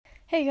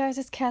Hey guys,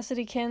 it's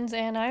CassidyKinz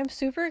and I'm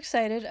super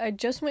excited. I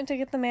just went to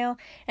get the mail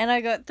and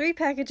I got 3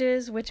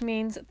 packages, which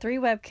means 3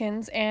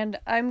 Webkinz, and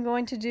I'm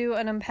going to do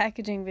an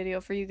unpackaging video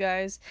for you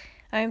guys.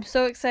 I am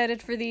so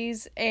excited for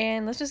these,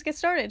 and let's just get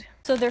started.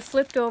 So they're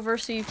flipped over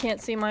so you can't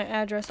see my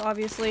address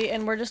obviously,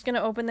 and we're just going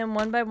to open them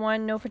one by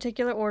one, no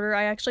particular order.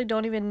 I actually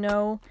don't even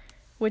know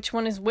which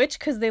one is which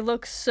because they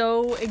look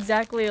so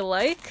exactly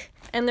alike,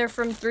 and they're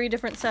from 3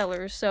 different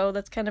sellers, so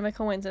that's kind of a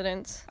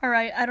coincidence.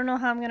 Alright, I don't know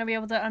how I'm gonna be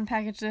able to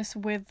unpackage this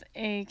with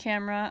a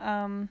camera.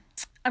 I'm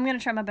gonna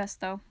try my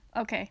best though.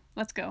 Okay,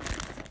 let's go.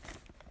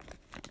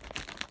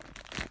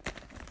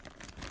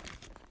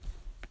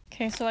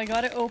 Okay, so I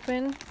got it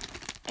open,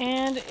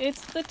 and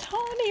it's the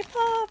Tawny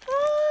Pop!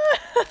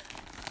 Ah!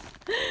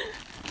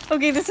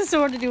 Okay, this is so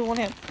hard to do with one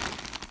hand.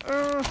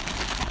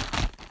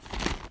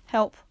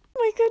 Help.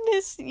 My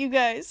goodness, you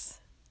guys.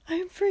 I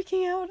am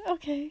freaking out.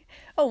 Okay.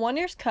 Oh, one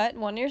ear's cut,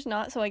 one ear's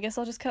not, so I guess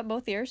I'll just cut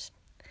both ears.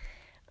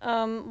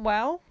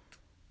 Wow.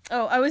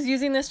 Oh, I was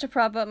using this to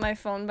prop up my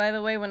phone, by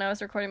the way, when I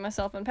was recording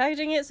myself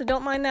unpackaging it, so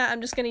don't mind that.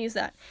 I'm just gonna use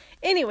that.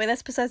 Anyway,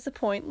 that's besides the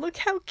point. Look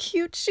how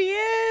cute she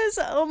is!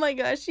 Oh my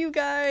gosh, you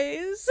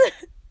guys.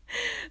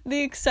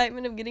 The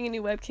excitement of getting a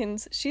new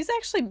Webkinz. She's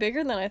actually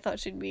bigger than I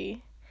thought she'd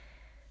be.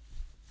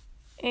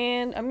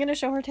 And I'm gonna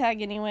show her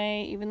tag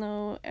anyway, even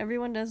though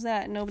everyone does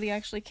that and nobody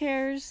actually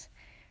cares.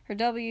 Her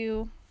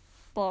W,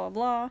 blah blah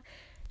blah.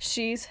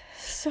 She's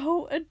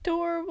so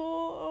adorable.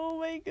 Oh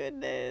my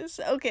goodness.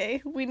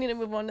 Okay, we need to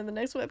move on to the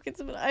next Webkinz,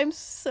 but I'm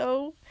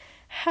so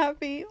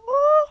happy.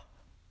 Oh!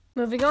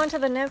 Moving on to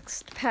the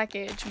next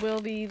package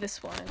will be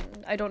this one.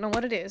 I don't know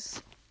what it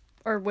is,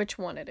 or which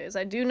one it is.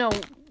 I do know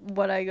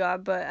what I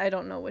got, but I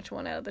don't know which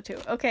one out of the 2.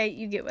 Okay,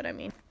 you get what I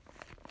mean.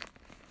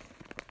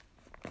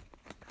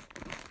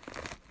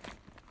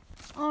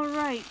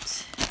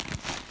 Alright.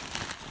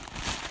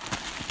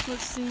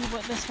 Let's see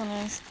what this one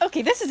is.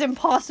 Okay, this is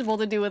impossible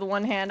to do with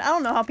one hand. I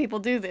don't know how people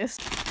do this.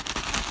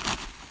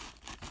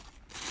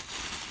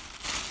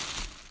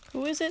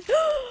 Who is it?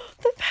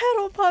 The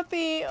Petal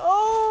Puppy!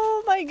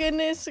 Oh my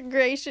goodness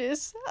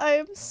gracious. I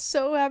am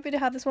so happy to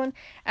have this one.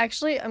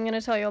 Actually, I'm gonna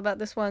tell you about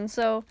this one.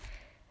 So,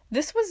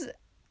 this was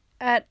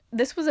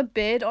a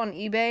bid on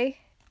eBay,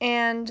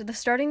 and the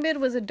starting bid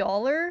was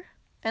 $1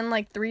 and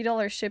like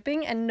 $3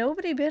 shipping, and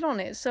nobody bid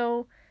on it.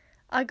 So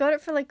I got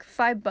it for like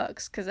 $5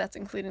 because that's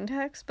including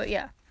tax, but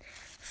yeah,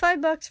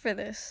 $5 for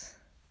this.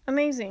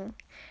 Amazing.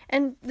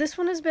 And this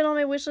one has been on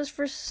my wish list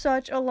for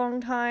such a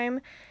long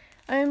time.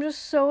 I am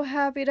just so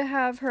happy to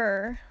have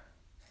her.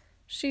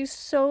 She's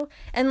so,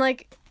 and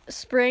like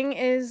spring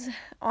is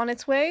on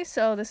its way,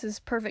 so this is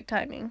perfect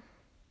timing.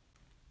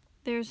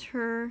 There's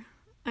her,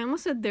 I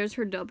almost said there's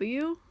her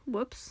W.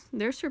 Whoops.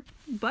 There's her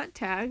butt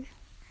tag.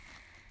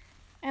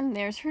 And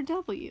there's her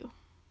W.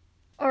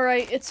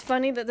 Alright, it's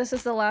funny that this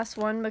is the last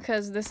one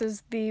because this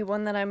is the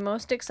one that I'm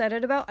most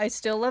excited about. I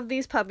still love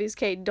these puppies,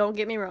 Kate, don't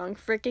get me wrong,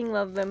 freaking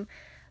love them.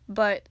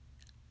 But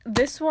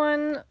this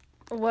one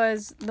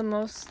was the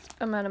most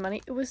amount of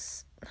money. It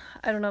was,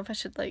 I don't know if I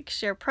should like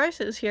share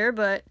prices here,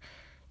 but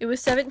it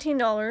was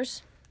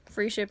 $17,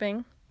 free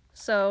shipping.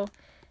 So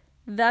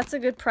that's a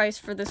good price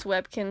for this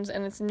Webkinz,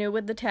 and it's new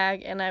with the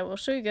tag, and I will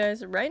show you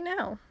guys right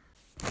now.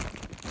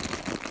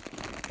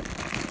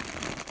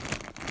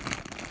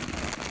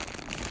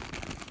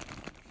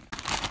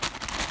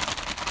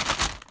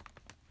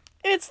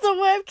 It's the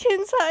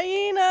Webkinz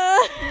hyena!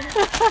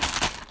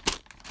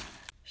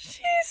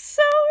 She's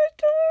so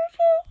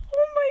adorable!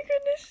 Oh my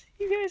goodness,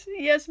 you guys.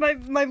 Yes,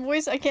 my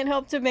voice, I can't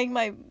help to make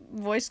my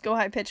voice go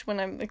high-pitched when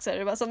I'm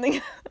excited about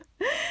something.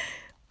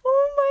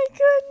 Oh my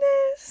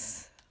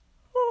goodness!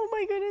 Oh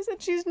my goodness,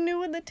 and she's new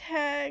with the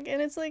tag,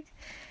 and it's like,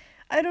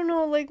 I don't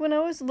know, like when I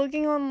was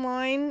looking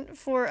online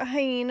for a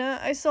hyena,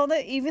 I saw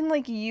that even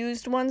like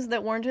used ones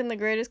that weren't in the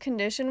greatest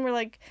condition were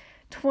like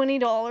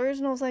 $20,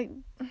 and I was like,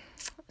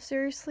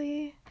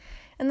 seriously?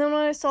 And then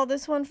when I saw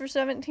this one for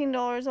 $17,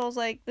 I was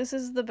like, this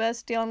is the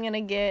best deal I'm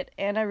gonna get,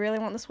 and I really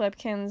want this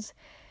Webkinz,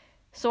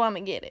 so I'm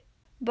gonna get it.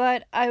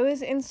 But I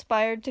was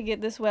inspired to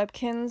get this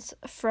Webkinz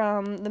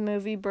from the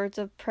movie Birds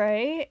of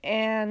Prey,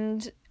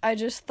 and I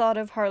just thought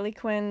of Harley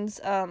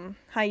Quinn's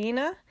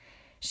hyena.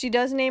 She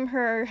does name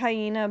her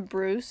hyena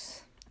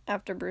Bruce,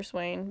 after Bruce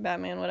Wayne,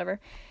 Batman,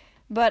 whatever.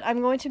 But I'm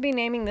going to be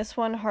naming this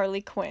one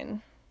Harley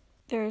Quinn.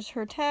 There's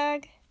her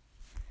tag,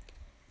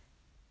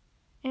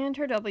 and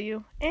her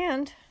W,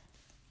 and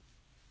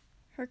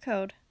her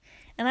code.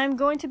 And I'm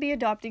going to be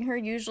adopting her.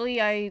 Usually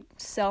I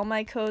sell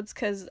my codes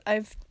because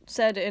I've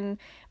said in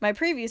my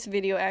previous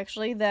video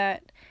actually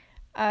that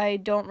I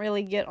don't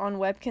really get on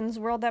Webkinz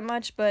World that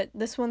much, but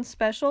this one's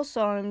special,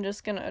 so I'm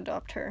just gonna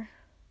adopt her.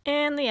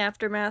 And the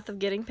aftermath of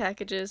getting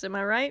packages, am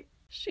I right?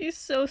 She's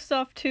so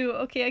soft too.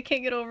 Okay, I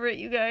can't get over it,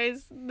 you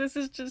guys. This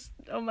is just,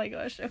 oh my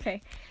gosh.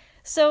 Okay.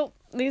 So,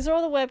 these are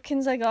all the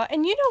Webkinz I got,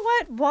 and you know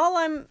what? While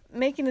I'm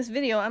making this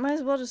video, I might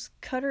as well just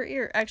cut her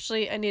ear.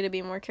 Actually, I need to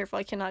be more careful.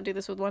 I cannot do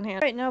this with one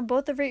hand. Right now,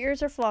 both of her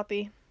ears are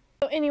floppy.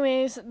 So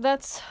anyways,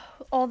 that's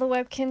all the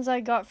Webkinz I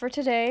got for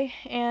today,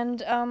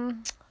 and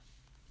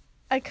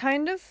I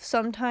kind of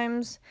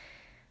sometimes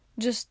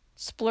just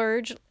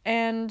splurge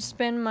and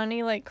spend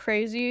money like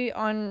crazy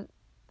on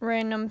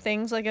random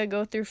things. Like I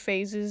go through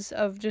phases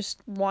of just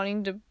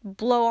wanting to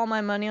blow all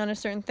my money on a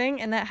certain thing,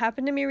 and that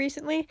happened to me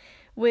recently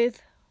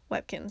with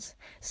Webkinz.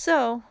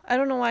 So I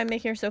don't know why I'm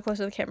making her so close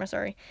to the camera,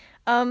 sorry.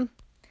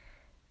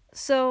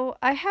 So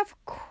I have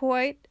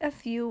quite a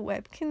few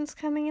Webkinz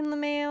coming in the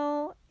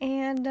mail,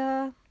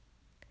 and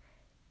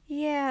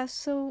yeah,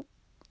 so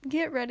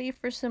get ready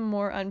for some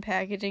more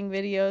unpackaging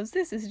videos.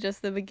 This is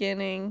just the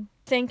beginning.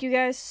 Thank you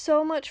guys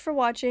so much for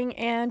watching,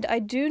 and I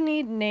do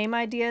need name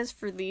ideas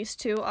for these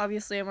two.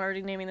 Obviously, I'm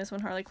already naming this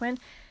one Harley Quinn,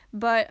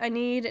 but I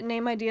need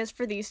name ideas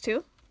for these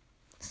two.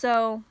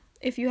 So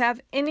if you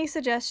have any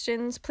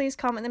suggestions, please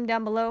comment them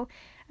down below.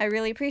 I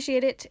really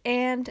appreciate it,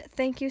 and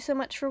thank you so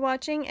much for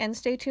watching, and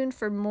stay tuned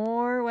for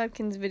more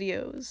Webkinz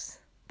videos.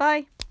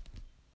 Bye!